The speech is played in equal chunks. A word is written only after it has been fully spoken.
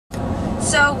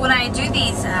So when I do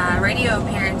these radio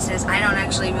appearances, I don't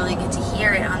actually really get to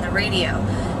hear it on the radio.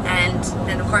 And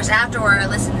then, of course, afterward, I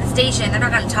listen to the station. They're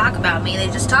not going to talk about me. They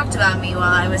just talked about me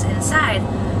while I was inside.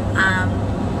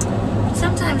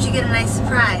 Sometimes you get a nice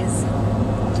surprise.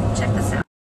 Check this out.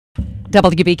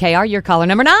 WBKR, your caller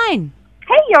number 9.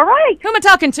 Hey, you all right? Who am I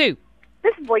talking to?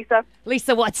 This is Lisa.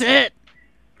 Lisa, what's it?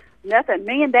 Nothing.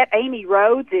 Man, that Amy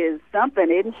Rhodes is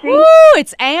something, isn't she? Woo,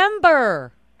 it's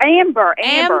Amber.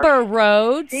 Amber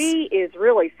Rhodes. She is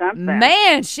really something.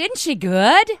 Man, isn't she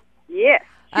good? Yes,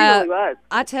 she really was.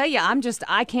 I tell you,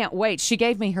 I can't wait. She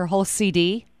gave me her whole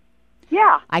CD.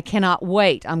 Yeah. I cannot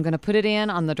wait. I'm going to put it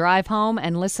in on the drive home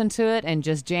and listen to it and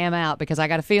just jam out because I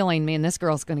got a feeling me and this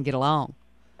girl's going to get along.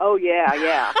 Oh,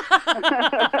 yeah.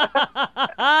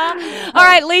 All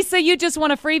right, Lisa, you just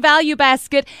won a free value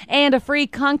basket and a free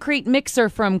concrete mixer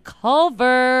from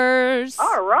Culver's.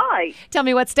 All right. Tell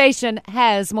me what station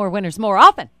has more winners more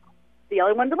often? The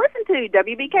only one to listen to,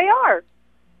 WBKR.